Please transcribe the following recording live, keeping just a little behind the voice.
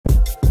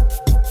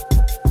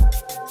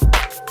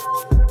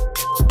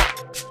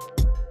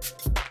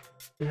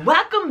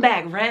Welcome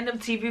back, Random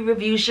TV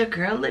Reviews, your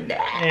girl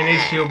Lynette. And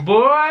it's your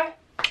boy,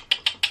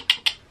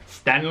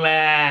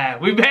 Stanley.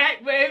 We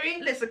back,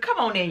 baby. Listen, come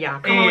on in, y'all.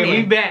 Come on in.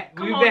 We back.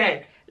 Come we on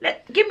back.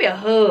 Give me a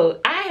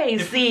hug. I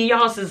ain't seen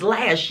y'all since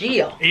last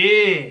year.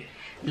 Yeah.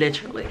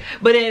 Literally.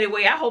 But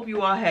anyway, I hope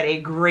you all had a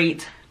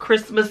great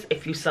Christmas.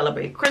 If you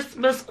celebrate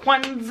Christmas,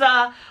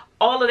 Kwanzaa,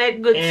 all of that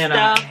good stuff. And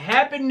a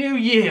Happy New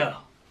Year.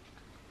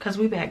 Because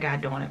we back,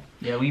 God doing it.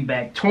 Yeah, we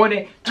back.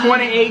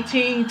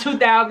 2018,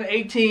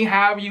 2018,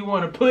 however you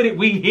want to put it,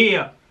 we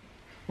here.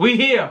 We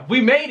here. We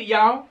made it,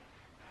 y'all.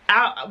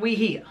 We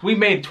here. We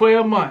made it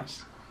 12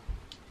 months.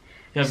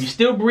 If you're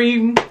still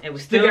breathing. And we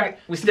still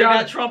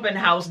got Trump in the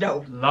house,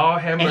 though.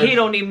 Lord have mercy. And he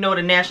don't even know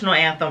the national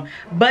anthem.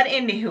 But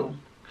anywho.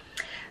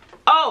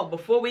 Oh,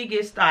 before we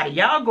get started,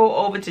 y'all go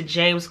over to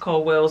James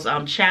Caldwell's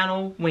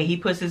channel when he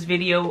puts his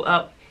video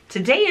up.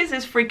 Today is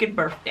his freaking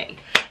birthday.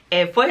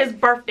 And for his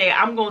birthday,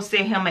 I'm going to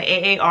send him an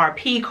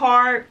AARP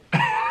card.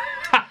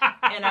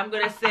 And I'm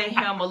going to send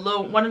him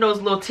one of those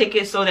little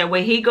tickets so that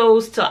when he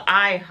goes to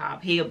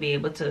IHOP, he'll be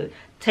able to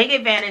take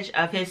advantage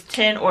of his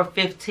 10 or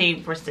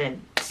 15%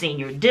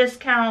 senior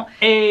discount.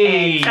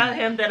 Hey. And tell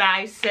him that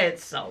I said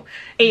so.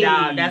 Hey.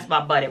 Nah, that's my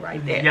buddy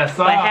right there. Yes,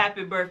 sir. But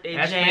happy birthday,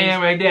 that's James.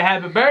 man right there.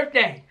 Happy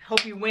birthday.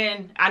 Hope you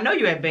win. I know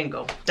you at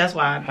bingo. That's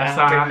why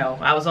I know.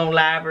 I was on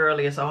live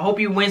earlier, so I hope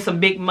you win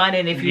some big money.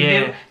 And if you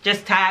do,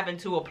 just type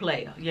into a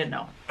player. You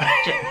know,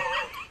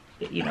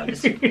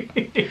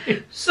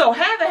 So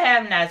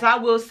have nice. I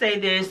will say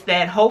this: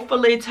 that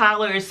hopefully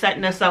Tyler is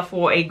setting us up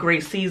for a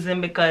great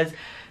season because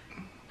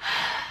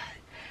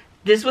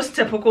this was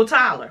typical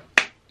Tyler.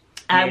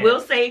 I will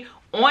say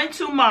on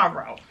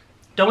tomorrow.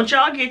 Don't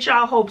y'all get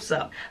y'all hopes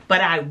up,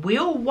 but I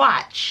will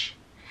watch.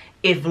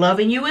 If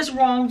Loving You is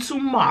wrong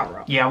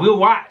tomorrow. Yeah, we'll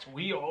watch.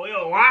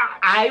 We'll watch.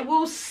 I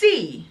will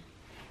see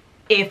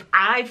if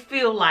I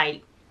feel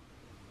like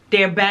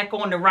they're back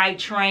on the right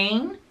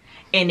train.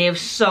 And if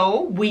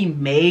so, we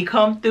may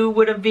come through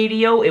with a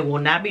video. It will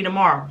not be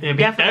tomorrow. It'll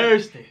be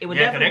Thursday. It will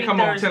definitely be come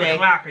Thursday. On 10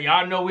 o'clock.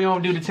 Y'all know we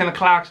don't do the 10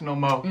 o'clocks no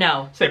more.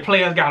 No. Say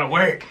players gotta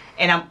work.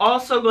 And I'm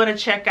also going to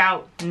check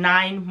out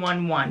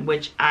 911,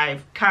 which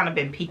I've kind of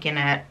been peeking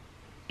at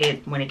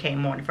it when it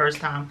came on the first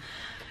time.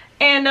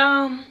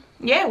 And,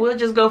 yeah, we'll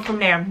just go from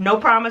there. No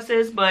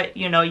promises, but,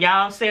 you know,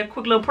 y'all say a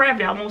quick little prayer if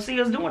y'all won't see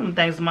us doing them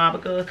things tomorrow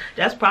because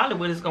that's probably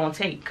what it's going to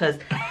take. Because,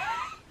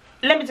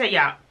 let me tell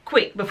y'all,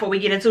 quick, before we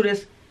get into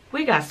this,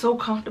 we got so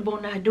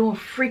comfortable not doing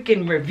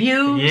freaking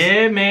reviews.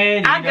 Yeah,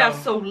 man. I got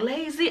so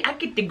lazy. I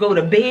get to go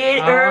to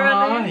bed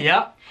early.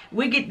 Yep.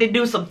 We get to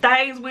do some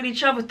things with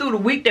each other through the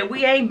week that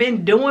we ain't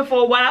been doing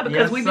for a while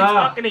because we've been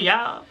talking to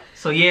y'all.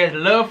 So, yeah, the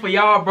love for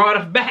y'all brought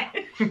us back.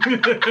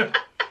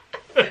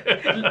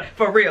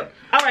 For real.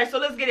 All right, so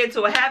let's get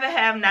into it.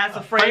 Have nots,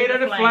 afraid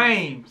of the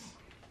flames.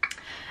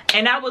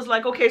 And I was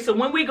like, okay, so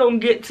when we gonna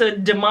get to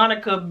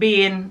DeMonica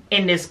being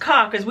in this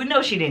car? Because we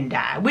know she didn't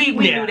die. We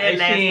knew that last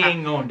time. She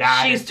ain't gonna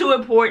die. She's too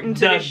important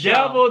to the show. The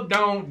devil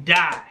don't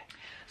die.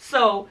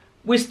 So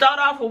we start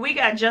off where we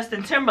got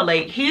Justin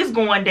Timberlake. He's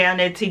going down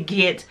there to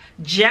get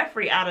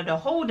Jeffrey out of the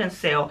holding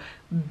cell.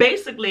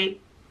 Basically,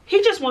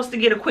 he just wants to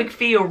get a quick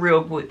feel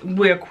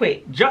real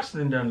quick.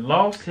 Justin done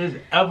lost his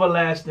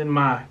everlasting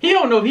mind. He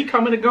don't know if he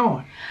coming or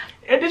going.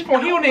 At this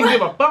point, he don't even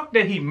give a fuck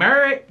that he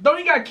married. Don't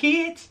he got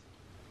kids?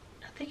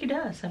 I think he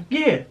does.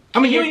 Yeah. I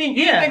mean, you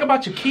didn't think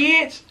about your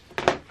kids?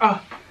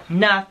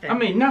 Nothing. I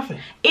mean, nothing.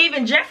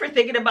 Even Jeffrey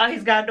thinking about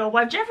his goddaughter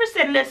wife. Jeffrey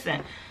said,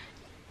 listen,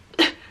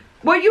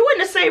 were you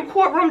in the same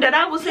courtroom that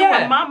I was in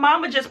when my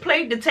mama just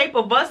played the tape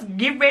of us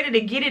get ready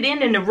to get it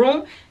in the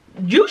room?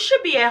 You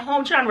should be at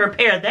home trying to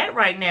repair that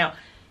right now.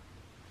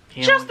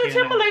 Justin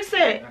Timberlake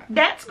said,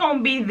 that's going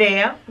to be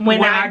there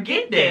when I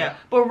get there.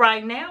 But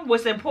right now,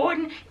 what's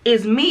important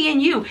is me and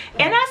you.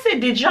 And I said,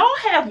 did y'all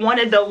have one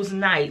of those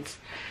nights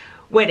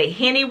where the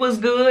Henny was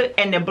good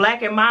and the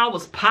Black and Mild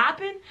was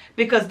popping?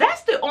 Because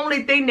that's the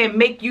only thing that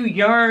make you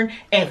yearn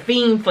and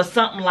fiend for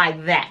something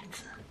like that.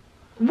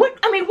 What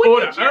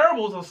or the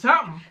herbals or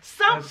something.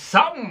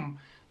 Something.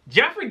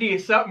 Jeffrey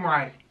did something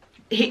right.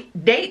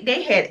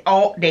 They had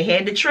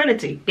the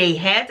Trinity. They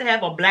had to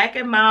have a Black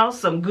and Mild,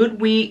 some good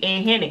weed,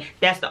 and Henny.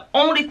 That's the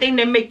only thing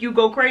that make you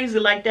go crazy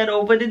like that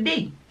over the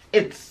D.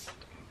 I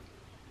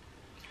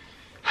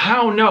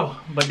don't know,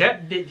 but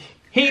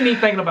he ain't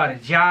even thinking about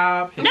his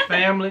job, his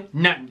family,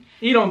 nothing.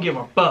 He don't give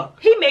a fuck.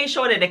 He made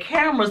sure that the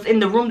cameras in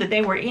the room that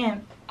they were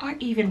in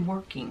aren't even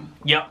working.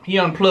 Yep, he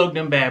unplugged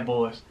them bad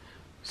boys.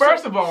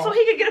 First of all, so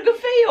he could get a good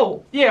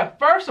feel. Yeah,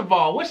 first of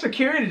all, what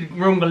security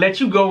room to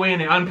let you go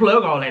in and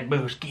unplug all that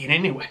bullshit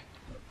anyway?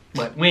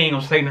 But we ain't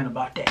gonna say nothing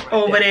about that right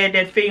over there at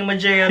that FEMA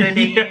jail that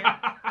they in.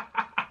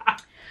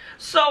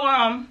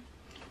 So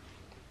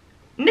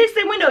they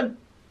said when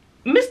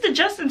Mr.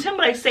 Justin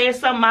Timberlake said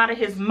something out of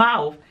his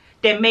mouth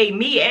that made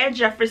me and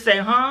Jeffrey say,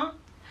 huh?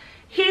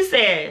 He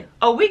said,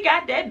 oh, we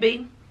got that,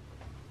 B.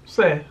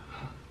 Said.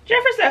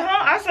 Jeffrey said, huh?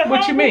 I said, huh?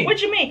 What you mean?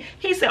 What you mean?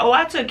 He said, oh,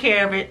 I took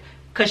care of it.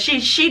 Because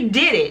she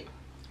did it.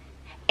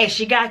 And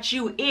she got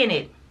you in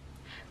it.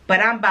 but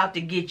I'm about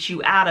to get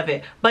you out of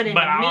it. But in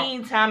the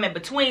meantime, in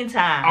between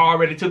time, I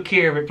already took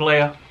care of it,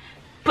 player.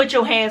 Put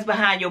your hands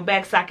behind your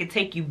back so I can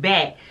take you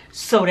back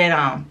so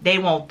that they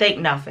won't think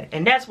nothing.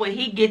 And that's what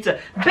he gets to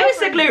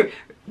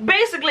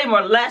basically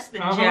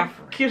molesting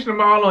Jeffrey. Kissing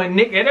them all on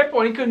Nick. At that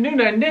point, he couldn't do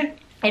nothing then.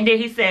 And then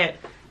he said,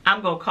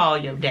 I'm going to call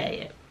your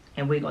dad.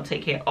 And we're going to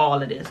take care of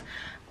all of this.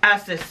 I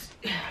said,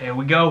 here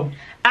we go.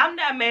 I'm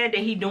not mad that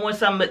he doing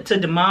something to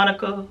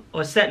DeMonica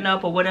or setting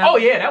up or whatever. Oh,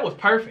 yeah, that was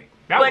perfect.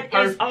 But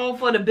it's all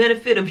for the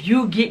benefit of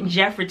you getting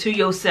Jeffrey to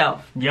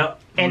yourself.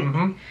 Yep.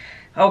 And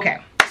okay.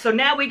 So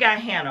now we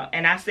got Hannah.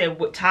 And I said,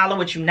 Tyler,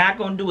 what you're not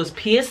going to do is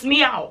piss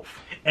me off.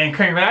 And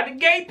came right out the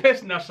gate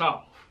pissing us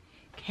off.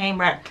 Came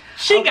right.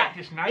 She got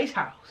this nice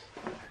house.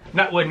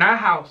 Not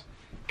house.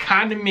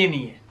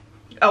 Condominium.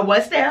 A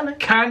what, Stanley?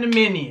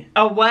 Condominium.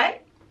 A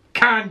what?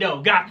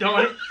 Condo. God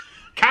darn it.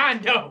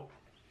 Condo.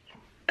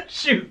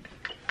 Shoot.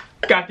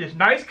 Got this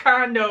nice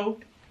condo.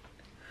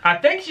 I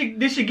think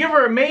did she give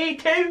her a maid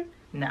too?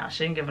 No,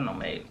 she didn't give her no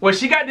maid. Well,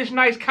 she got this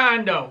nice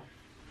condo.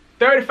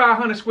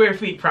 3,500 square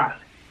feet probably.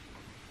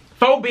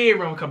 4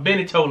 bedrooms, because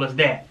Benny told us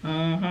that.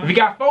 If you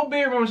got 4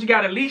 bedrooms, you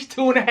got at least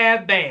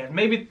 2.5 baths.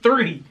 Maybe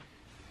 3.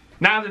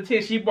 9 out of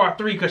 10, she bought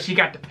 3 because she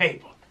got the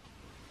paper.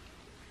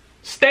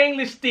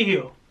 Stainless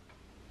steel.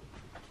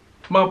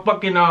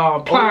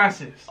 Motherfucking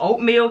appliances.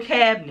 Oatmeal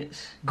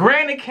cabinets.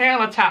 Granite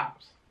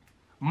countertops.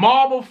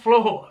 Marble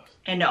floors.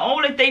 And the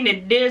only thing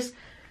that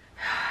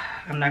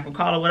I'm not going to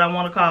call her what I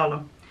want to call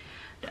her.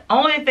 The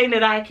only thing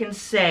that I can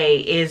say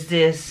is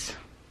this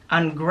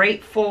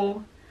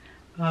ungrateful,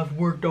 I've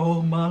worked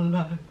all my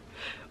life.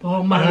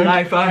 All my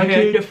life I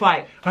had to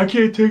fight. I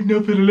can't take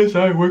nothing unless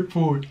I work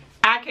for it.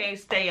 I can't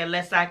stay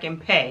unless I can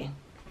pay.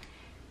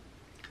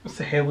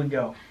 So here we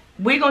go.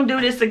 We're going to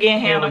do this again,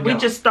 Hannah. We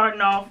just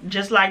starting off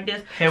just like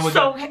this. Here we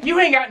go. You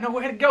ain't got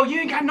nowhere to go.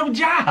 You ain't got no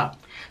job.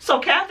 So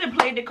Catherine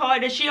played the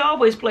card that she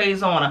always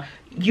plays on her.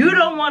 You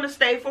don't want to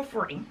stay for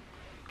free.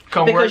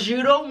 Because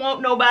you don't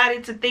want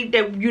nobody to think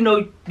that,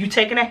 you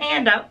taking a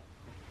handout.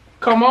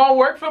 Come on,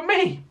 work for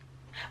me.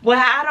 Well,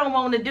 I don't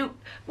want to do...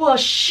 Well,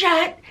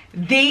 shut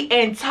the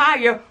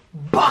entire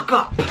buck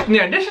up.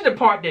 Now, this is the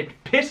part that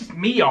pisses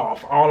me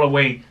off all the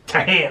way to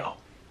hell.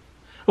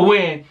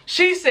 When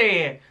she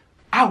said,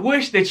 I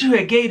wish that you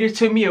had gave this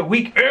to me a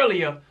week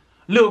earlier,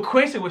 little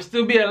Quincy would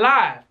still be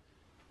alive.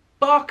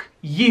 Fuck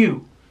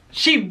you.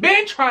 She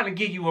been trying to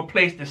give you a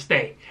place to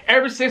stay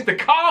ever since the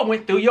car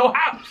went through your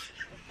house.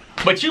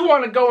 But you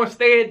want to go and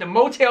stay at the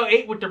Motel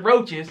 8 with the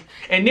roaches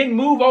and then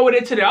move over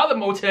there to the other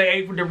Motel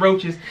 8 with the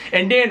roaches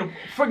and then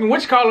freaking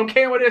witch-call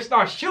came over there and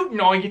start shooting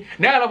on you.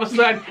 Now all of a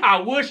sudden,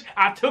 I wish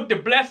I took the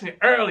blessing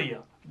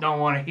earlier. Don't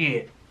want to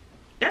hear it.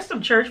 That's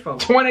some church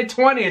folks.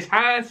 2020 is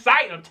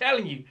hindsight, I'm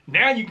telling you.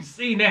 Now you can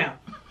see now.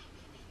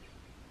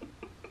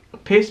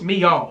 Piss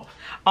me off.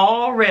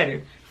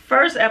 Already.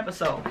 First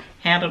episode,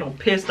 Hannah done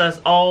pissed us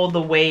all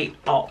the way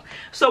off.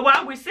 So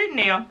while we're sitting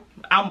there,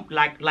 I'm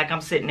like I'm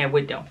sitting there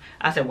with them.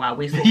 I said, while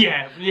we sitting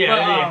there.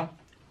 Yeah.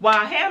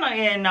 While Hannah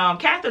and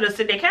Catherine are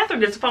sitting there, Catherine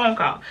gets a phone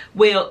call.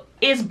 Well,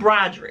 it's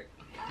Broderick.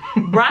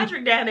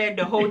 Broderick down there at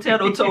the hotel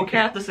told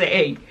Catherine, said,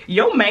 hey,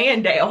 your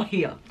man down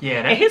here.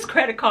 Yeah. And his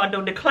credit card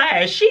don't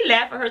declare. She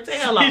laughing her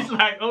tail off. She's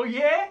like, oh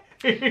yeah?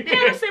 Then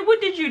I said, what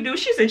did you do?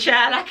 She said,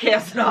 child, I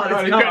canceled all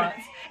his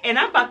cards. And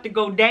I'm about to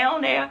go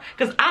down there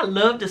because I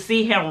love to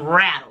see him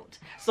rattled.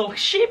 So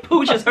she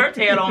pooches her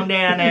tail on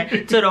down there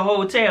to the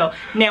hotel.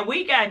 Now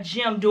we got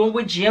Jim doing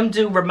what Jim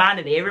do,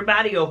 reminding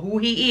everybody of who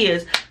he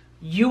is.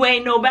 You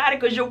ain't nobody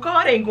because your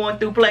card ain't going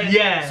through play.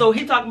 Yeah. So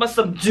he talking about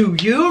some, do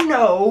you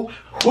know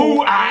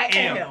who I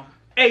am?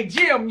 Hey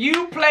Jim,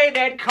 you play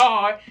that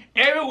card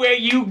everywhere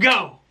you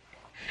go.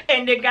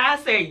 And the guy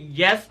said,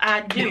 yes,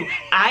 I do.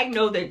 I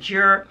know that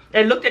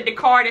they looked at the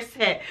card and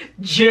said,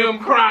 Jim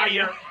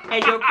Cryer.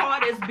 And your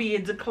card is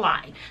being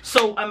declined.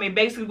 So, I mean,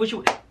 basically, what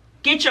you...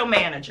 Get your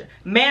manager.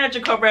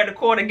 Manager come around the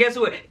corner. Guess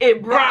what?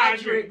 It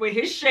Broderick with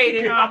his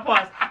shaded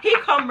parts. He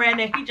come around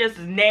and he just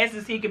as nasty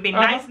as he could be.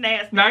 Nice,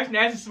 nasty. Nice,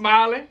 nasty,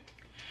 smiling.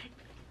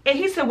 And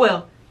he said,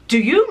 well, do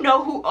you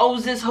know who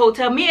owns this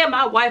hotel? Me and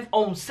my wife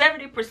own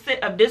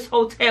 70% of this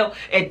hotel.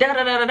 And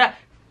da-da-da-da-da.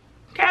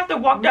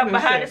 Catherine walked up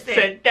behind and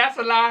said, that's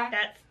a lie.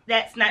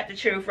 That's not the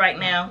truth right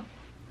now.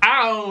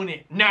 I own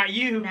it, not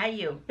you. Not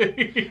you.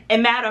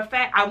 And matter of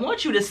fact, I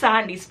want you to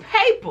sign these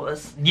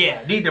papers.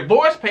 Yeah, these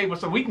divorce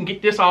papers so we can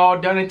get this all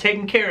done and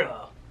taken care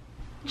of.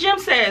 Jim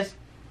says,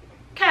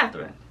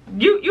 Catherine,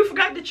 you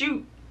forgot that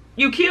you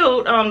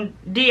killed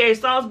D.A.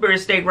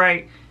 Salisbury's estate,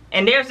 right?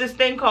 And there's this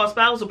thing called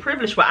spousal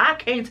privilege where I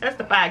can't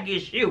testify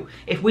against you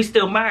if we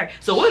still married.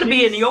 So it'll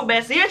be in your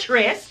best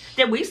interest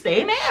that we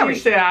stay married.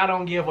 She said, I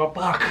don't give a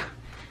fuck.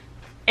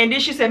 And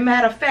then she said,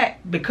 matter of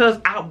fact, because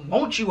I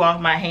want you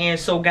off my hands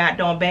so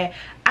goddamn bad,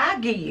 I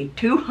give you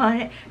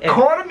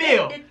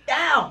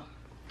 $250,000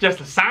 just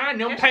to sign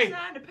them papers.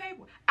 Sign the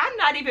paper. I'm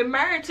not even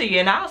married to you,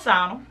 and I'll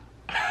sign them.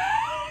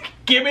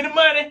 Give me the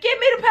money. Give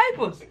me the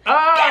papers. Give me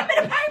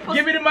the papers.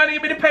 Give me the money.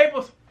 Give me the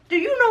papers. Do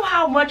you know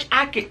how much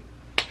I could? Man,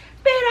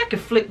 I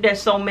could flip that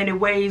so many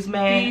ways,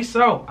 man.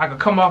 So I could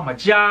come off my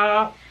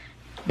job.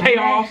 pay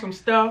off some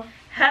stuff.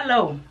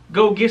 Hello.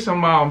 Go get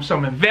some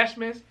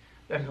investments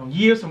that's gonna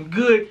yield some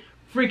good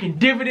freaking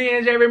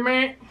dividends every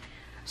month.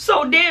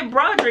 So then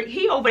Broderick,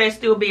 he over there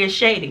still being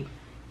shady.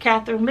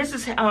 Catherine,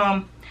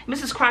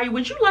 Mrs. Cryer,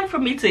 would you like for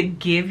me to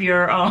give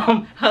your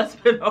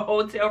husband a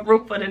hotel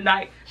room for the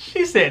night?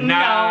 She said,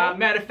 nah. No.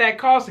 Matter of fact,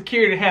 call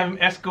security to have him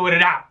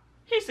escorted out.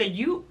 He said,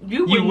 you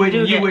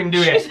wouldn't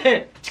do that. She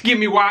said, give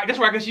me why. That's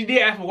right, because she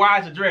did ask for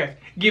Y's address.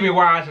 Give me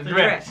Y's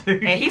address.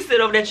 And he stood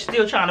over there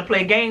still trying to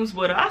play games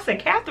with her. I said,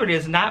 Catherine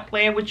is not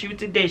playing with you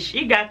today.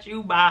 She got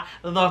you by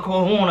the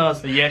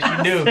cojones. Yes,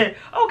 she do. I said,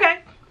 okay.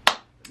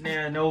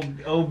 Now,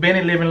 old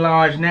Benny living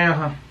large now,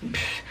 huh?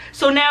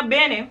 So now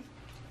Benny,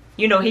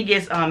 you know, he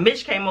gets,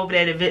 Mitch came over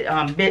there to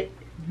visit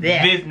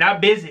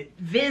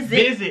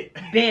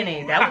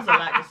Benny. That was a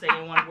lot to say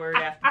in one word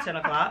after 10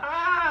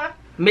 o'clock.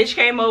 Mitch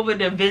came over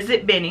to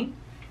visit Benny.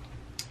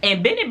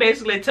 And Benny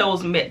basically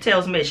tells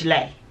Mitch,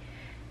 like,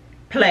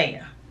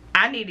 player,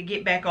 I need to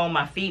get back on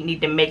my feet,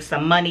 need to make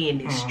some money in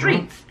these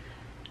streets.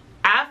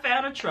 I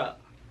found a truck,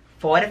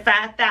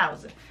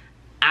 $45,000.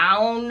 I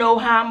don't know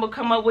how I'm gonna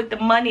come up with the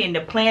money, and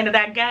the plan that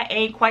I got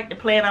ain't quite the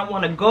plan I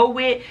want to go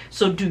with.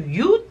 So do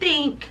you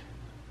think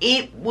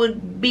it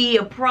would be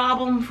a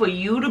problem for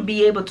you to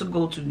be able to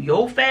go to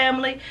your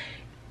family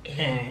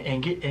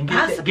and get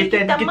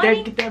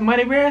that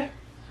money, bruh?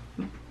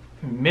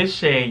 Miss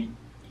said,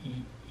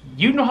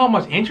 you know how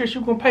much interest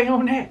you gonna pay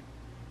on that?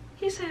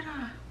 He said,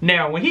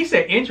 Now when he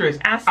said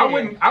interest, I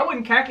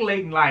wouldn't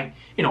calculate like,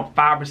 you know,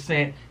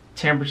 5%,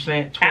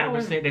 10%,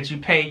 20% that you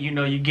pay, you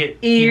know, you get,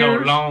 ears, you know,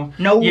 long.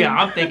 No. Yeah,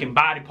 I'm thinking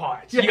body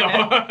parts. You know?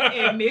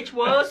 And Mitch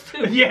was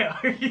too. Yeah.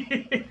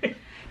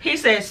 He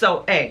said,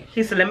 so, hey,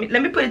 he said,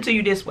 let me put it to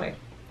you this way.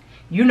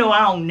 You know, I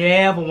don't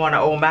never want to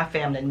owe my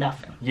family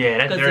nothing. Yeah,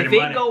 that's dirty money.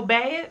 Because if it go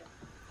bad,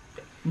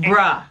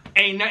 bruh,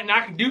 ain't nothing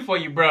I can do for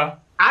you, bruh.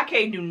 I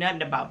can't do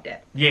nothing about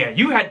that. Yeah,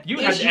 you have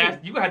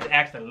to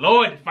ask the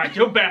Lord to fight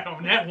your battle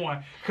on that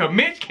one, cause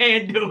Mitch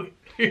can't do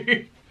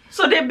it.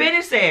 So then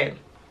Benny said,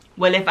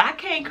 well, if I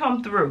can't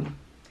come through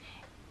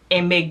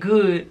and make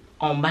good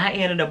on my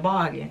end of the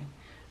bargain,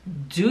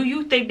 do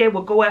you think they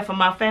will go after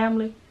my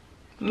family?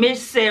 Mitch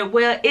said,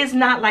 well, it's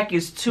not like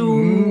it's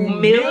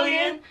 $2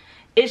 million.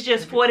 It's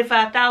just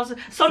 $45,000.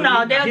 So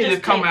now they'll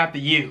just come after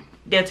you.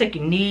 They'll take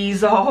your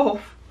knees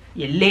off,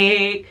 your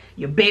leg,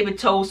 your baby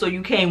toe so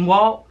you can't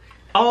walk.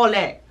 All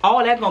that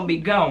gonna be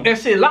gone. And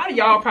see, a lot of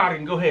y'all probably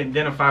can go ahead and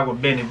identify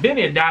with Benny.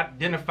 Benny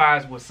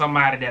identifies with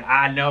somebody that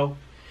I know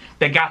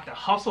that got the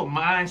hustle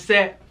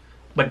mindset,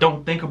 but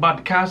don't think about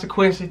the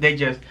consequences.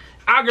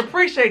 I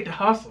appreciate the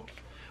hustle,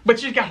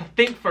 but you gotta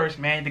think first,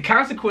 man. The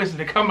consequences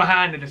that come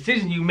behind the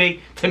decision you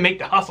make to make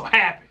the hustle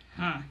happen.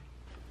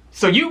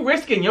 So you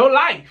risking your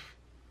life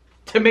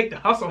to make the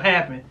hustle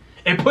happen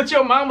and put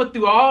your mama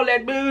through all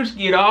that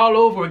bullshit all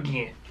over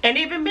again. And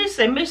even Mitch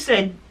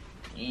said,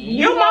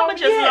 your mama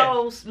just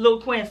lost Lil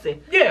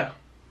Quincy. Yeah.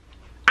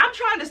 I'm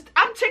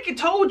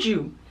told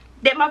you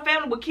that my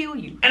family would kill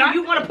you. And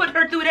you want to put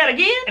her through that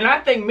again? And I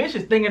think Mitch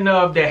is thinking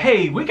of that,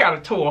 hey, we got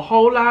to tow a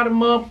whole lot of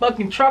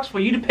motherfucking trucks for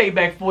you to pay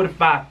back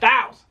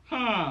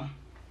 $45,000.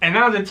 And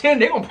I was intending,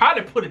 they're going to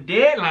probably put a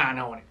deadline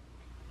on it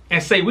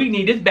and say we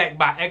need this back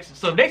by X.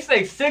 So if they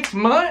say 6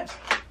 months,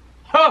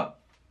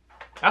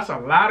 that's a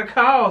lot of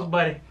calls,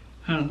 buddy.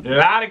 A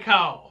lot of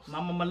calls.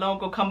 Mama Malone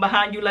gonna come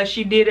behind you like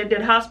she did at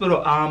that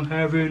hospital. I'm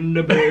having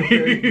the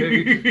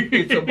baby.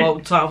 It's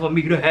about time for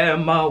me to have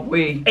my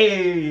way.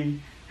 Hey.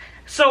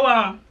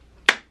 So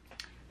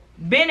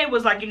Benny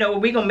was like, you know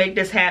what, we gonna make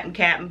this happen,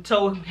 Captain.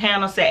 Told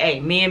Hannah, said, hey,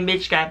 me and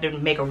Mitch got to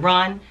make a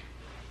run.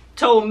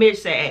 Told Mitch,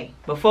 said, hey,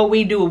 before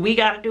we do what we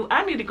gotta do,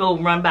 I need to go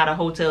run by the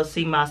hotel,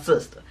 see my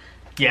sister.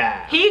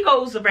 Yeah. He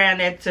goes around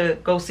there to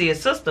go see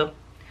his sister.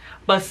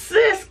 But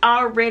sis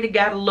already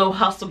got a little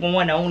hustle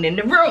going on in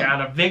the room.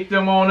 Got a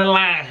victim on the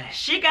line.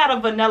 She got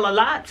a vanilla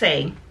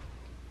latte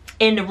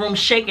in the room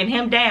shaking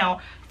him down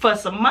for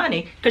some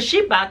money because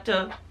she about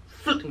to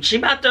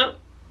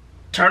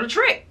turn a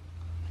trick.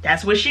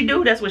 That's what she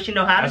do. That's what she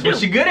know how to do. That's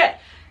what she good at.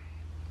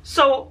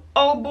 So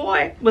old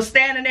boy was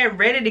standing there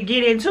ready to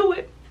get into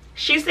it.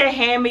 She said,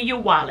 hand me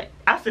your wallet.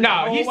 I said,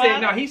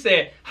 he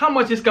said, how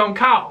much it's gonna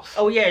cost?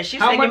 Oh yeah, she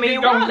said, give me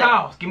your wallet.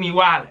 Cost? Give me your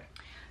wallet.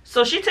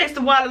 So she takes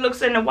the wallet,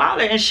 looks in the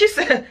wallet, and she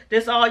said,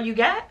 that's all you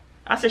got?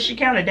 I said, she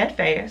counted that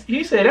fast.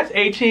 He said, that's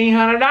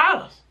 $1,800.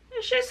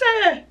 And she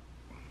said,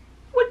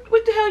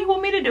 what the hell you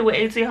want me to do with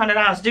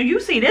 $1,800? Do you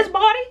see this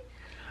body?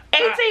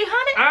 $1,800?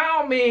 I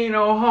don't mean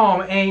no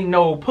harm. Ain't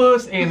no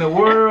puss in the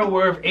world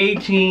worth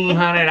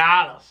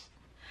 $1,800.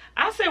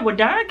 I said, well,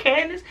 darn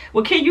Candace,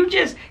 well, can you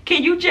just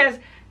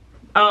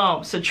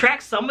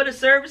subtract some of the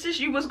services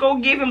you was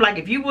gonna give him? Like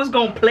if you was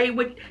gonna play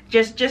with,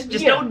 just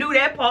don't do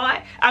that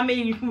part. I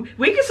mean,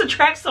 we can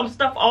subtract some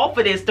stuff off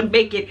of this to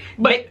make it,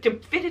 but to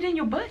fit it in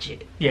your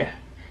budget. Yeah.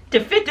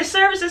 To fit the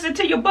services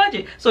into your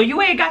budget, so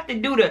you ain't got to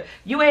do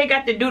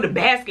the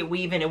basket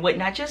weaving and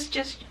whatnot.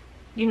 Just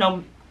you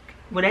know,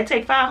 would that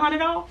take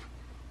 $500 off?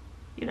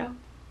 You know.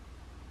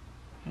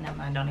 Never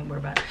mind, don't even worry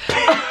about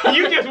it.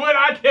 You just went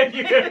out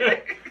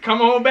there.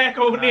 Come on back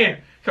over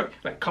there.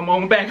 Like, come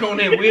on back on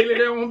there, wheel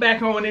it on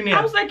back on in there.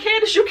 I was like,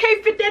 Candace, you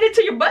can't fit that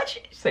into your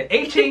budget. She said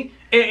 18,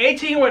 and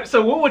 18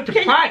 so what was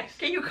the price?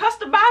 Can you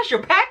customize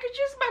your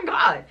packages? My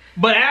God.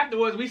 But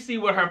afterwards, we see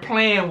what her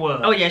plan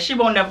was. Oh yeah, she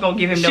won't never gonna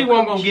give him no She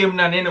won't gonna give him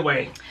nothing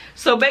anyway.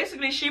 So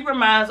basically, she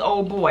reminds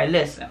old boy,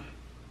 listen,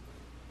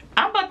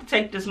 I'm about to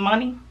take this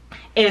money.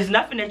 And there's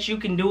nothing that you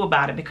can do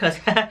about it because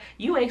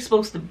you ain't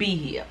supposed to be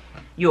here.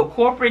 You're a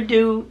corporate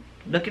dude.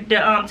 Look at the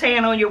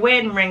tan on your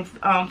wedding ring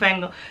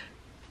finger.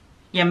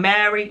 You're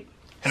married.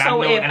 And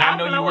so I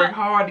know you work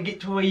hard to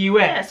get to where you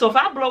at. Yeah, so if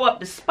I blow up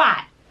the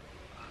spot,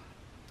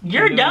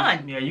 you're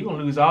done. Yeah, you're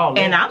gonna lose all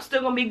that. And I'm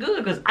still gonna be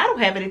good because I don't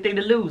have anything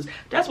to lose.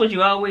 That's what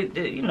you always,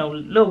 you know,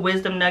 little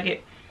wisdom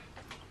nugget.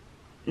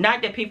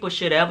 Not that people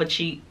should ever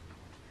cheat,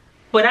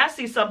 but I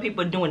see some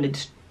people doing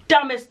the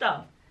dumbest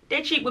stuff.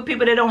 They cheat with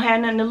people that don't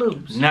have nothing to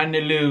lose. Nothing to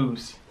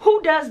lose.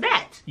 Who does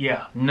that?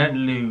 Yeah, nothing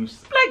to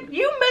lose. Like,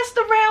 you messed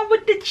around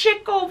with the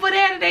chick over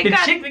there. The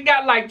chick that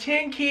got like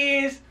 10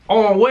 kids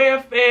on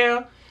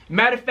welfare.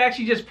 Matter of fact,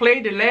 she just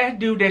played the last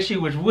dude that she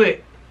was with.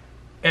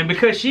 And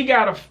because she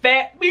got a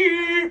fat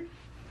beard,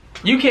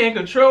 you can't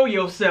control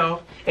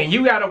yourself. And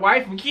you got a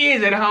wife and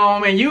kids at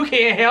home and you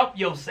can't help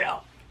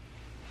yourself.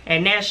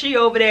 And now she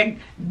over there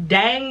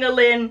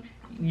dangling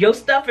your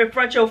stuff in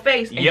front of your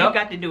face, and you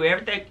got to do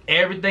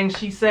everything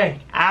she say.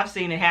 I've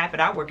seen it happen.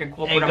 I work in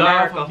corporate and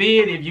America. God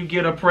forbid if you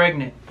get her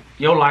pregnant,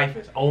 your life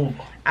is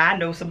over. I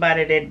know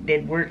somebody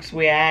that works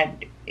where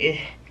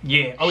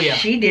yeah, oh yeah.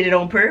 She did it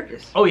on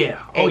purpose. Oh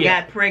yeah, oh and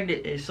yeah. got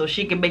pregnant so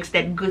she can make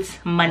that good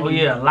money. Oh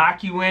yeah,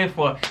 lock you in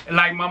for,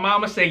 like my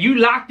mama said, you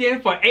locked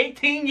in for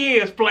 18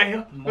 years,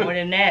 player. More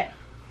than that.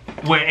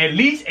 Well, at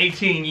least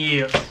 18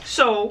 years.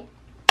 So,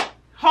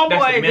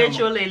 homeboy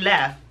eventually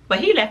left,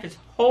 but he left his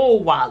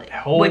whole wallet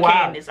with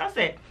Candace. I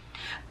said,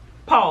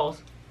 pause.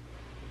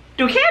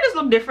 Do Candace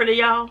look different to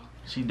y'all?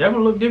 She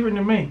definitely look different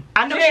than me.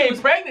 I know she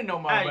was pregnant no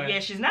more. Yeah,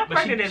 she's not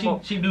pregnant anymore.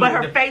 But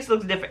her face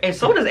looks different. And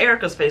so does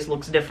Erica's face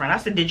looks different. I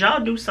said, did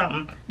y'all do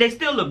something? They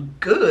still look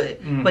good,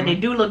 but they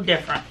do look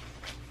different.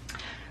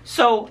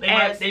 So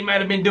they might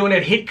have been doing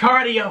that hit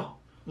cardio.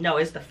 No,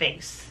 it's the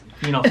face.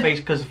 You know, face,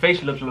 because the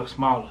face looks a little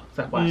smaller.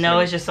 That's why no,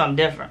 it's just something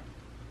different.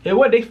 Yeah,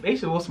 what they face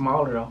is a little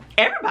smaller though.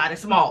 Everybody's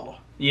smaller.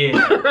 Yeah.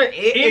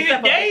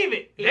 Even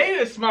David.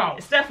 David's small.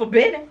 Except for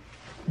Benny.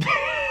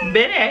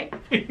 Benny ain't.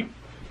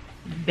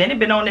 Benny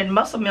been on that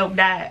muscle milk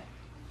diet.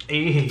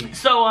 Yeah.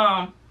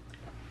 So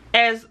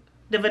as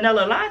the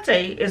vanilla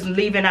latte is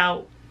leaving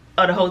out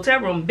of the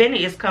hotel room,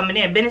 Benny is coming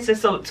in. Benny says,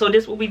 so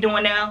this what we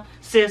doing now,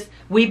 sis?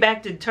 We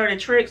back to turning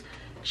tricks.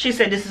 She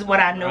said, this is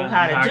what I know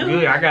how to do.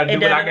 Good. I gotta do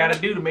what I gotta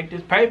do to make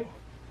this paper.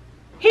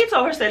 He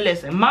told her, said,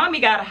 listen, mommy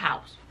got a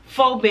house,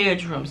 4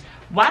 bedrooms.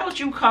 Why don't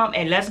you come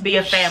and let's be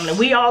a family?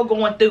 We all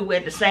going through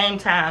at the same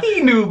time.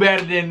 He knew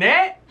better than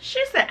that.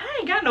 She said, I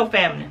ain't got no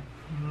family.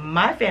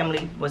 My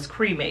family was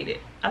cremated.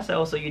 I said,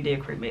 oh, so you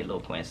did cremate,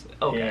 little Quincy.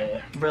 Okay,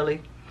 yeah.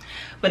 Really?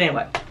 But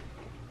anyway.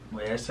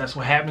 Well, that's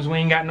what happens when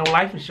you ain't got no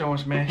life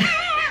insurance, man.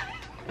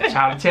 That's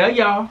how to tell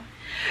y'all.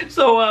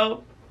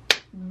 So,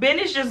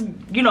 Benny's just,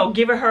 you know,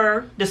 giving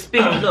her the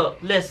spiel. Look,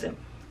 listen,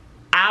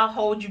 I'll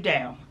hold you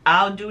down.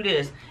 I'll do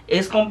this.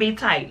 It's going to be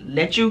tight.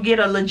 Let you get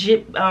a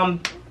legit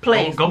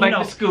place. Go back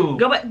to school.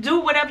 Go back, do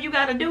whatever you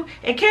got to do.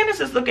 And Candace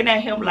is looking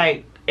at him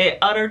like in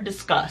utter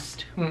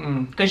disgust.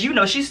 Because, you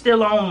know, she's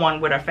still on one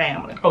with her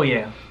family. Oh,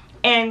 yeah.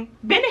 And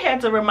Benny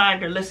had to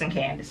remind her, listen,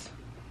 Candace,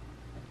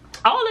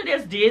 all of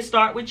this did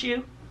start with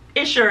you.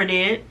 It sure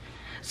did.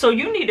 So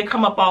you need to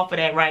come up off of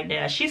that right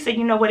now. She said,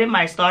 you know what, it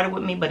might start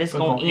with me, but it's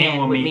going to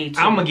end with me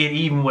too. I'm going to get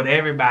even with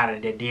everybody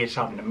that did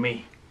something to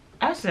me.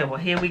 I said, well,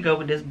 here we go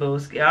with this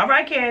bullshit. All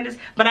right, Candace,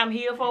 but I'm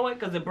here for it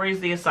because it brings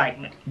the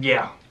excitement.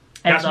 Yeah.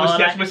 That's what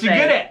you're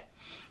good at.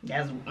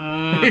 That's,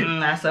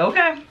 I said,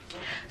 okay.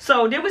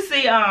 So did we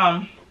see,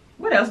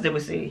 what else did we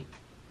see?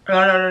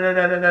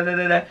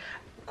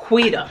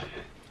 𝐭𝐜𝐡.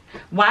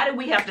 Why did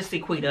we have to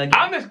see 𝐭�𝐡 again?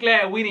 I'm just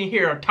glad we didn't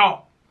hear her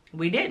talk.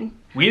 We didn't.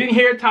 We didn't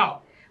hear her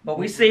talk. But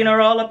we seen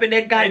her all up in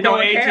that goddamn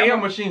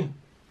ATM machine.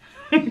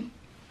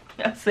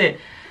 I said,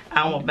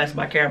 I don't want to mess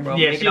my camera up.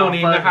 Yeah, she don't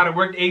even know how to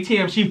work the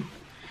ATM.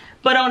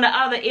 But on the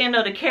other end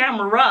of the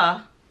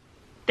camera,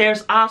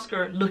 there's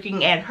Oscar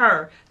looking at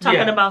her,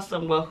 talking about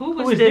some, well,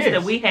 who is this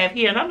that we have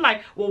here? And I'm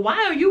like, well,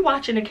 why are you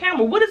watching the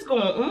camera? What is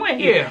going on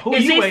here? Yeah, who are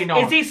you waiting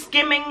on? Is he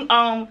skimming,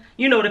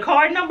 you know, the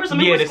card numbers? I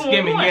mean, what's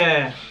going on?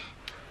 Yeah.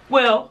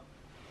 Well,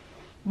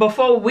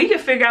 before we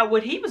could figure out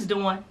what he was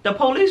doing, the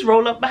police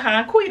roll up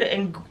behind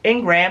𝐭�𝐡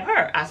and grab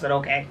her. I said,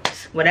 okay,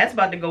 well, that's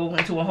about to go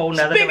into a whole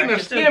nother direction. Speaking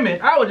of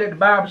skimming, I was at the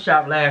barber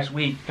shop last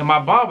week, and my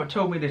barber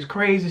told me this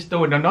crazy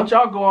story. Now, don't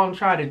y'all go on and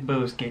try this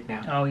bullshit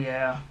now. Oh,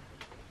 yeah.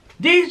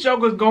 These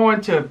jokers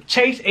going to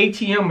chase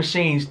ATM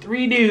machines,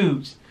 3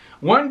 dudes.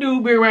 1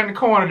 dude be around the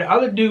corner, the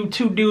other dude,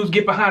 2 dudes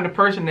get behind the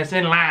person that's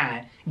in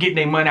line, getting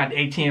their money out the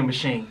ATM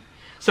machine.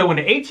 So when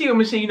the ATM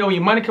machine, you know, when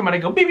your money come out, they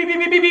go beep, beep, beep,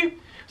 beep, beep,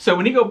 beep. So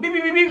when he go beep,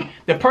 beep, beep, beep,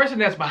 the person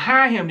that's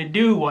behind him, the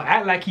dude, will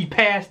act like he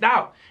passed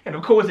out. And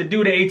of course, the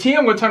dude at the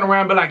ATM will turn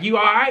around and be like, you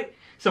all right?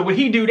 So when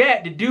he do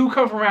that, the dude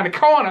come from around the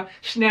corner,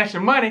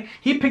 snatching money.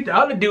 He picked the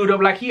other dude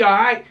up like he all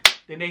right.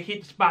 Then they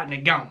hit the spot and they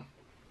gone.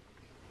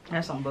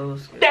 That's some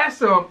bullshit. That's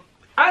some.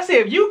 I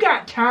said, if you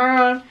got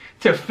time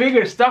to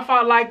figure stuff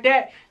out like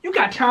that, you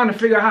got time to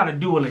figure out how to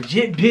do a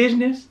legit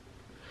business,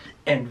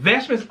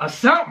 investments, or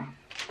something.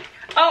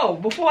 Oh,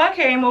 before I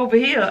came over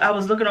here, I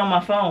was looking on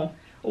my phone.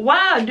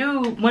 Why a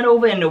dude went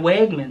over into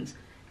Wegmans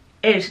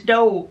and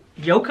stole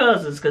your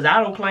cousins, because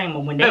I don't claim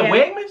them when they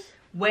Wegmans?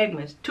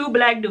 Wegmans. 2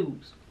 black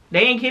dudes.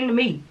 They ain't kidding to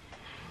me.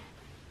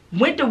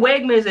 Went to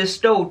Wegmans and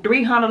stole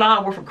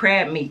 $300 worth of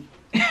crab meat.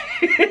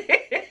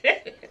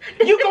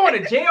 You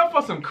going to jail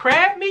for some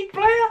crab meat,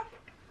 player?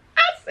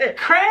 I said,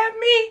 crab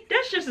meat?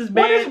 That's just as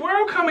bad. What is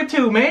world coming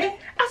to, man?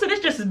 I said, that's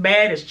just as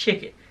bad as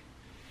chicken.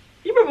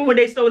 You remember when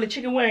they stole the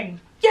chicken wing?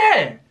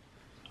 Yeah.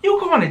 You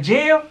going to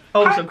jail?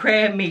 Oh, some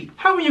crab meat.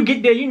 How will you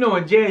get there? You know,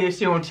 in jail, you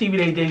see on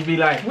TV, they be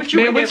like, what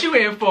you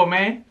in for,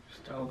 man?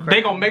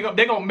 They gonna make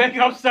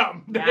up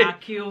something. I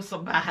kill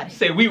somebody.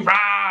 Say we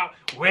robbed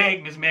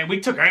Wegmans, man. We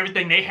took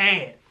everything they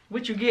had.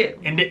 What you get?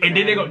 And then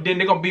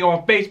they gonna be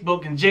on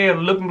Facebook in jail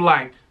looking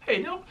like,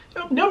 hey, them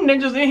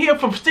ninjas in here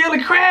from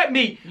stealing crab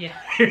meat. Yeah.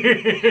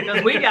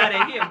 Because we got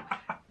it here.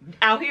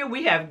 Out here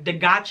we have the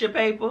gotcha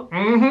paper,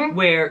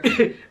 where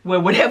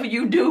whatever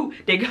you do,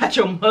 they got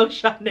your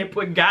mugshot and they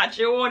put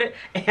gotcha on it.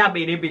 And I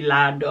mean, it be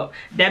lined up.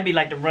 That'd be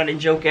like the running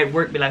joke at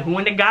work. Be like, who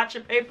in the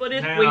gotcha paper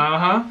this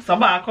week?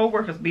 Some of our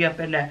co-workers be up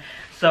in there.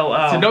 So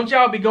don't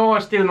y'all be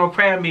going stealing no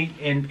crab meat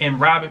and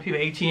robbing people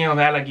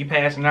ATMs act like you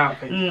passing out.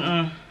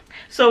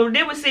 So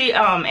then we see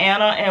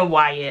Anna and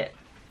Wyatt.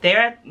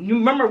 You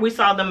remember we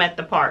saw them at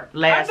the park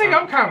last. I think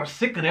I'm kind of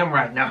sick of them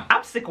right now.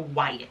 I'm sick of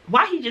Wyatt.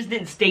 Why he just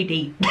didn't stay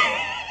dead?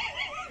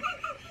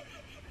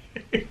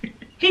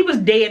 He was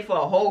dead for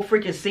a whole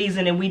freaking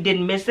season and we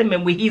didn't miss him,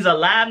 and he's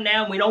alive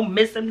now and we don't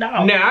miss him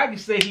now. Now I can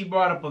say he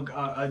brought up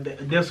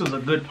this was a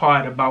good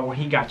part about when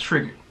he got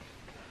triggered.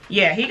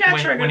 Yeah, he got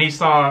triggered when he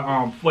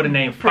saw what the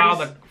name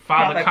Father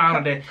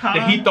Connor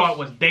that he thought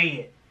was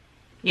dead.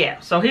 Yeah,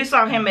 so he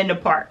saw him in the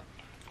park.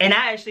 And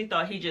I actually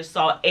thought he just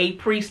saw a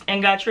priest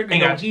and got triggered.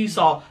 No, he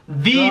saw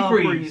the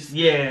priest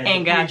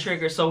and got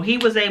triggered. So he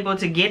was able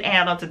to get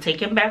Anna to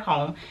take him back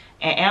home.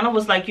 And Anna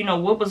was like, you know,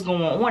 what was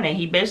going on? And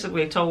he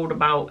basically told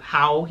about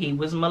how he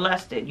was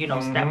molested, you know,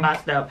 step by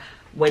step,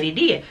 what he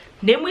did.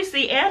 Then we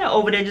see Anna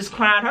over there just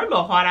crying her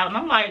little heart out. And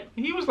I'm like,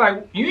 he was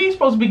like, you ain't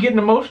supposed to be getting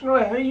emotional.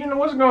 Hey, you know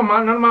what's going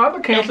on? None of my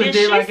other counselors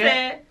did like that. And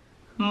then she said,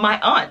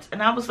 my aunt.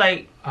 And I was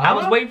like, I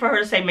was waiting for her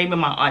to say maybe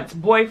my aunt's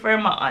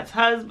boyfriend, my aunt's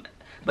husband.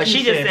 But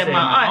she just said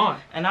my aunt.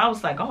 And I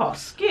was like, oh,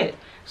 skit.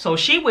 So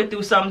she went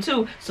through something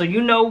too. So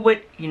you know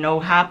what, you know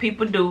how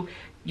people do.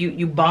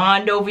 You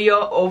bond over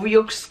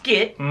your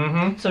skit.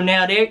 So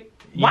now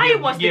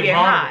Wyatt wants to get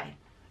high.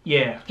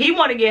 Yeah. He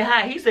want to get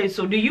high. He said,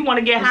 so do you want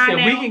to get high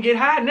now? We can get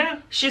high now.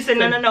 She said,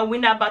 no, we're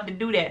not about to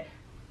do that.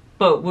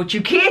 But what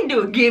you can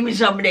do is give me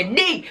some of that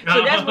D.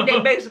 So that's what they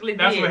basically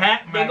that's did. What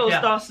happened. They gonna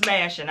start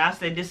smashing. I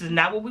said, this is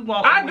not what we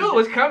want. I knew it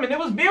was coming. It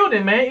was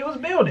building, man. It was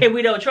building. And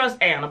we don't trust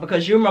Anna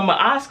because you remember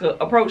Oscar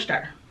approached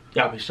her.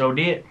 Yeah, we sure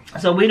did.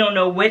 So we don't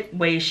know what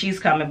way she's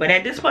coming. But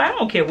at this point, I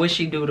don't care what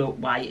she do to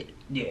Wyatt.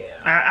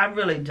 Yeah. I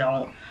really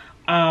don't.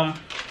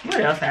 What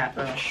else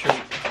happened? Shoot.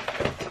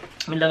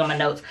 Let me look at my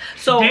notes.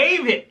 So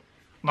David,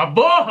 my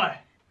boy.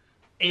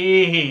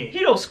 Hey. He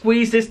don't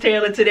squeeze his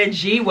tail into that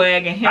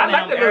G-Wagon. I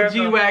like that little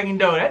G-Wagon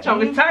though. That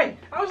junk is tight.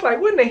 I was like,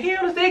 where in the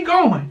hell is they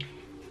going?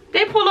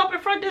 They pull up in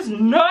front of this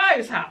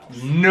nice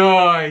house.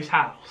 Nice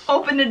house.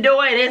 Open the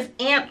door and it's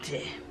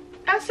empty.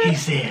 I said, he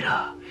said,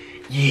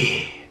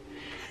 yeah,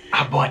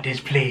 I bought this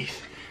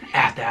place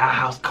after our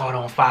house caught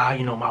on fire.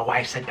 You know, my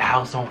wife set the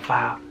house on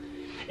fire.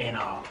 And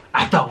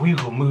I thought we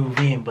would move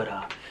in,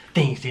 but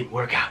things didn't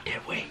work out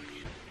that way.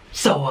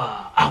 So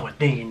I was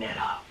thinking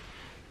that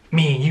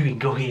me and you can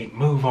go ahead and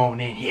move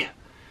on in here.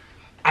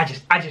 I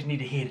just need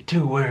to hear the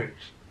 2 words.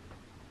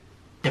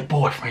 The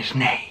boyfriend's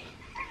name.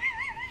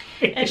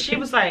 And she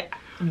was like,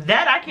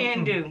 that I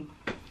can't do.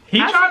 He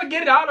tried to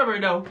get it out of her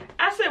though.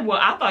 I said, well,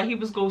 I thought he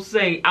was going to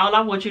say, all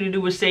I want you to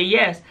do is say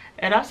yes.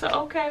 And I said,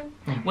 okay.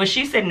 Well,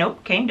 she said,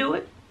 nope, can't do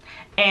it.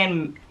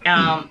 And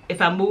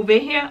if I move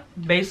in here,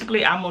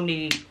 basically I'm gonna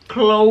need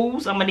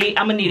clothes. I'm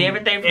gonna need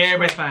everything.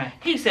 Everything.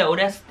 He said, "Oh,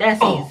 that's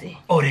easy."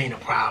 Oh, that ain't a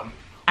problem.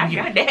 I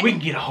got that. We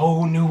can get a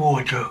whole new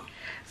wardrobe.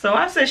 So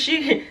I said,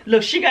 she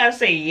gotta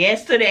say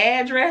yes to the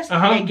address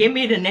and give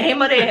me the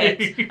name of the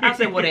ex. I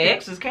said, well, the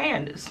ex is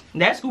Candace.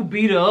 That's who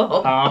beat her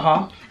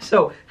up.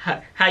 So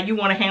how you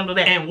want to handle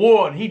that? And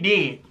Warren, he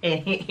dead. And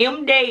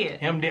him dead.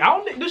 Him dead. I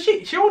don't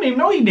think, she don't even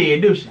know he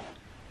dead, do she?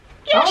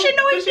 Yeah, she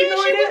knew he did. She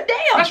was there.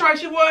 That's right,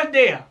 she was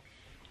there.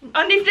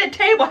 Underneath that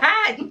table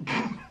hiding.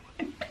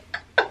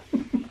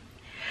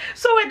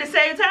 So at the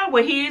same time,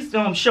 when he's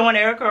showing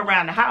Erica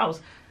around the house,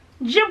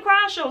 Jim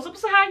Crow shows up.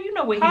 So how you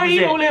know where he was at? How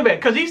you gonna live at?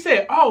 Because he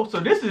said, oh, so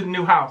this is a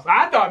new house.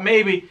 I thought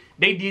maybe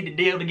they did the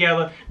deal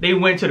together. They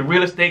went to the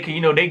real estate because,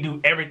 you know, they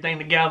do everything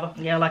together.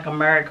 Yeah, like a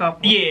married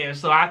couple. Yeah,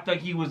 so I thought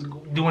he was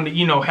doing the,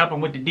 you know,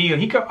 helping with the deal.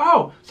 He go,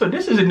 oh, so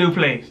this is a new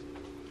place.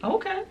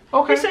 Okay.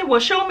 Okay. He said, well,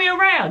 show me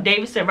around.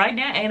 David said, right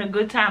now ain't a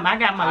good time. I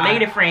got my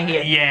lady friend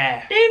here.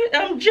 Yeah.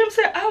 David, Jim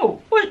said,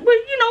 oh, well,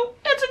 you know,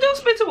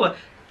 introduce me to her.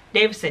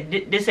 David said,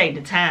 this ain't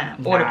the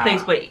time or the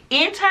place, but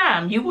in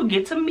time, you will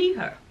get to meet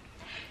her.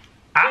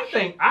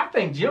 I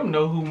think Jim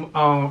know who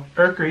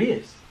𝐴𝒃𝒃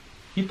is.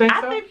 You think so?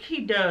 I think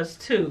he does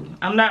too.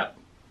 I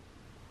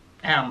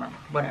don't remember.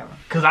 Whatever.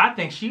 Because I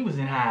think she was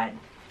in hiding.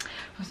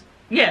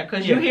 Yeah,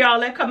 because you hear all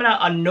that coming out.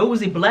 A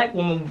nosy black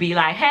woman will be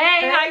like,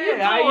 hey, how you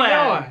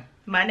doing?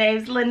 My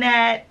name's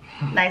Lynette.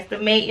 Nice to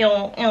meet you.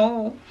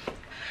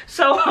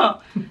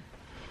 So,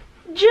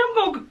 Jim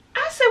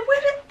I said,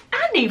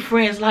 I need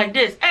friends like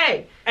this.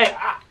 Hey,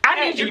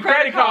 I need your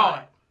credit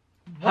card.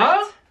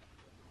 What?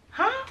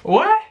 Huh?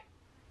 What?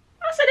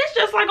 I said, it's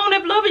just like on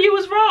If Loving You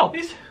Is Wrong.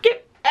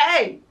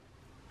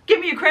 Give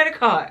me your credit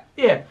card.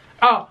 Yeah.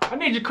 Oh, I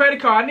need your credit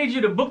card. I need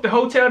you to book the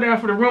hotel down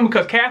for the room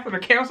because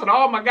Catherine canceled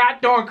all my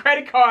goddamn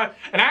credit cards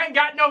and I ain't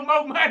got no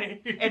more money.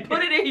 And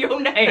put it in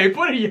your name. And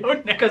put it in your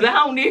name. Because I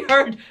don't need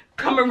her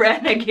coming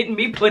around there getting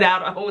me put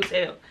out of a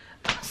hotel.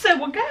 I said,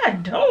 well,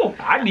 God, don't.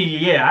 I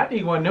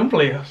need one of them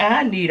players.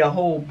 I need a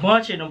whole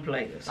bunch of them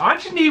players. I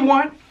just need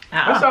one.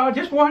 That's all,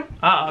 just one.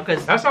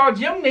 Because that's all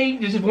Jim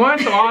needs, just one,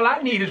 so all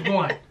I need is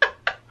one.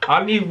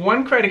 I need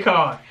one credit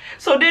card.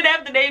 So then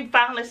after they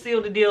finally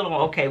sealed the deal on,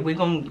 okay,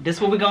 this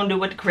is what we're gonna do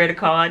with the credit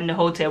card and the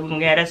hotel. We're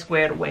gonna get that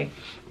squared away.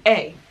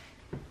 Hey,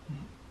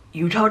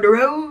 you talk to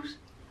Rose?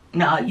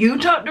 Nah, you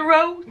talk to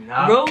Rose?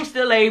 Nah. Rose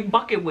still ain't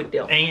bucket with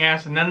them. Ain't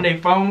answering none of their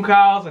phone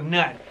calls or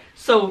nothing.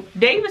 So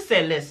David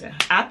said, listen,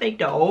 I think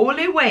the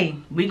only way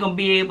we're gonna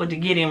be able to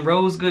get in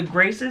Rose's good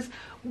graces,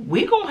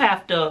 we're gonna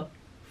have to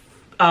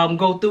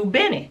go through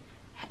Benny.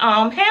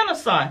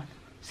 Hannah's son.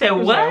 Said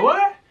what? Like,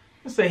 what?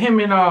 I said him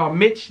and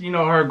Mitch, you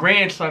know, her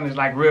grandson is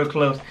like real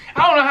close.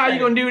 I don't know how you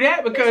gonna do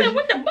that because said,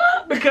 what the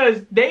fuck?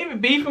 Because David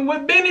beefing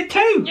with Benny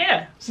too.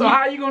 Yeah. So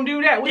how you gonna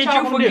do that? What Did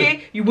you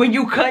forget when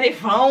you cut it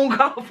phones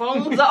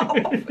off?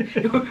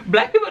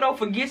 Black people don't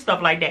forget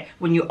stuff like that.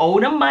 When you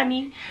owe them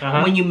money,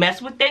 when you mess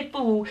with their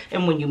food,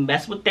 and when you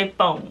mess with their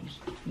phones.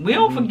 We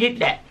don't forget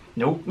that.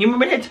 Nope. You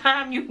remember that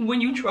time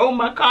when you drove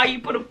my car, you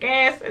put up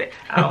gas in it?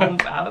 I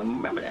don't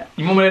remember that.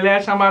 You remember the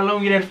last time I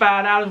loaned you that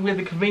 $5 with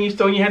the convenience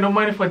store and you had no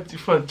money for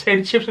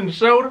tater chips and the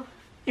soda?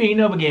 You ain't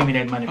never gave me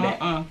that money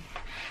back.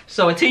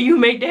 So until you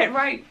make that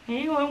right,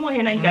 you don't want to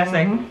hear nothing you gotta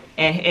say.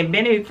 And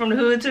Benny from the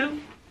hood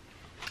too.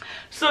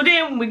 So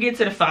then when we get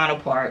to the final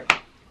part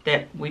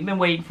that we've been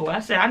waiting for, I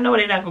said, I know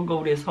they're not gonna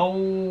go this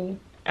whole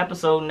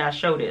episode and not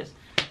show this.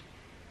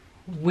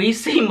 We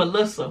see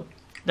Melissa,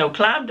 though,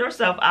 climbed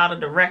herself out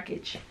of the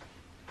wreckage.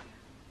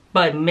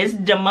 But Miss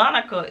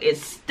DeMonica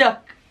is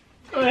stuck.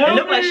 It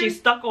looked like she's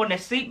stuck on the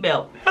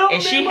seatbelt.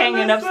 And she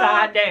hanging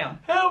upside down.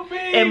 Help me.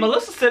 And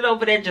Melissa sit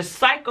over there just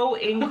psycho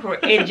and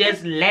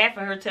just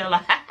laughing her tail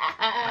like,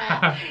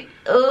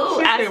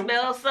 ooh,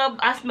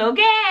 I smell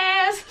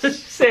gas. She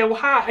said, well,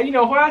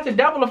 why is the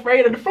devil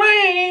afraid of the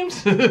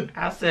flames?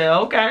 I said,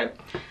 okay.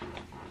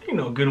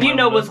 You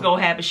know what's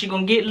gonna happen. She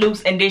gonna get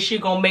loose and then she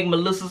gonna make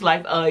Melissa's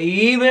life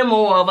even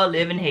more of a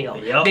living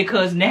hell. Yep.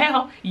 Because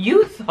now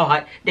you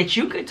thought that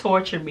you could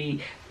torture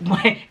me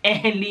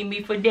and leave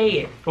me for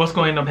dead. What's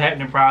gonna end up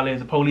happening probably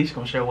is the police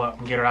gonna show up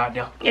and get her out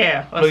there.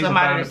 Yeah. Or police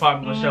and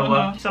department gonna show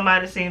up.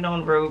 Somebody seen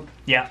on the road.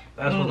 Yeah,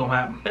 that's what's gonna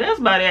happen. But that's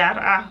about it.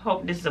 I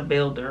hope this is a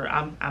builder.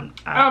 I'm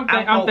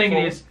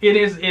thinking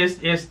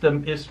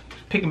it's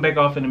picking back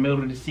off in the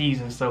middle of the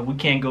season, so we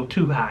can't go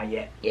too high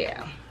yet.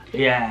 Yeah.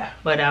 Yeah.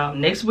 But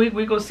next week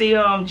we gonna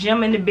see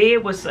Jim in the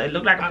bed with it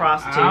looked like a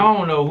prostitute. I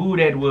don't know who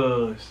that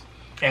was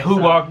and who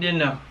walked in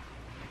there.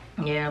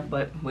 Yeah,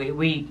 but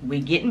we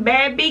getting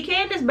Bad B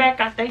Candace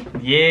back, I think.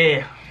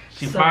 Yeah.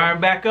 She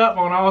firing back up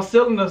on all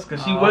cylinders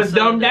because she was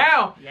dumbed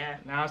down. Yeah.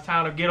 Now it's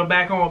time to get her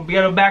back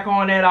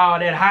on that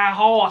high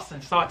horse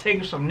and start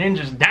taking some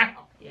ninjas down.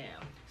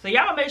 So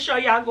y'all make sure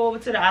y'all go over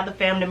to the other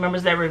family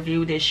members that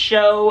review this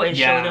show and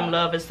show them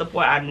love and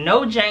support. I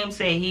know James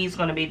said he's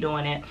going to be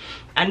doing it.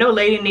 I know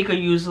Lady Nika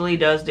usually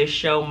does this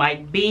show.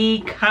 Might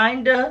be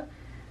kinda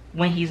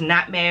when he's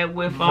not mad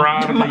with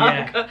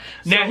yeah. So,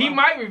 now he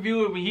might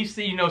review it when he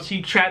see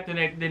she trapped in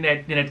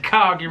that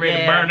car getting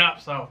ready to burn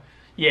up. So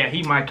yeah,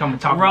 he might come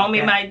and talk about that.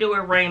 Romy might do it.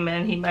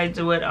 Raymond, he might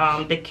do it.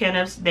 The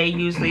Kenneths, they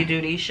usually do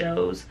these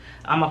shows.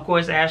 Of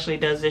course, Ashley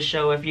does this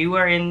show. If you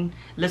are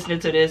listening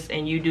to this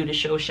and you do the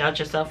show, shout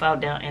yourself out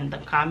down in the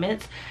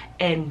comments.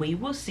 And we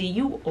will see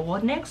you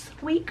all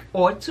next week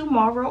or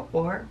tomorrow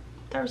or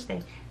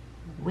Thursday.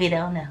 We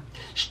don't know.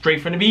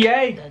 Straight from the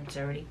VA. The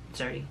dirty,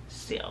 dirty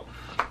self.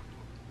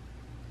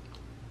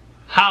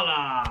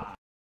 Holla.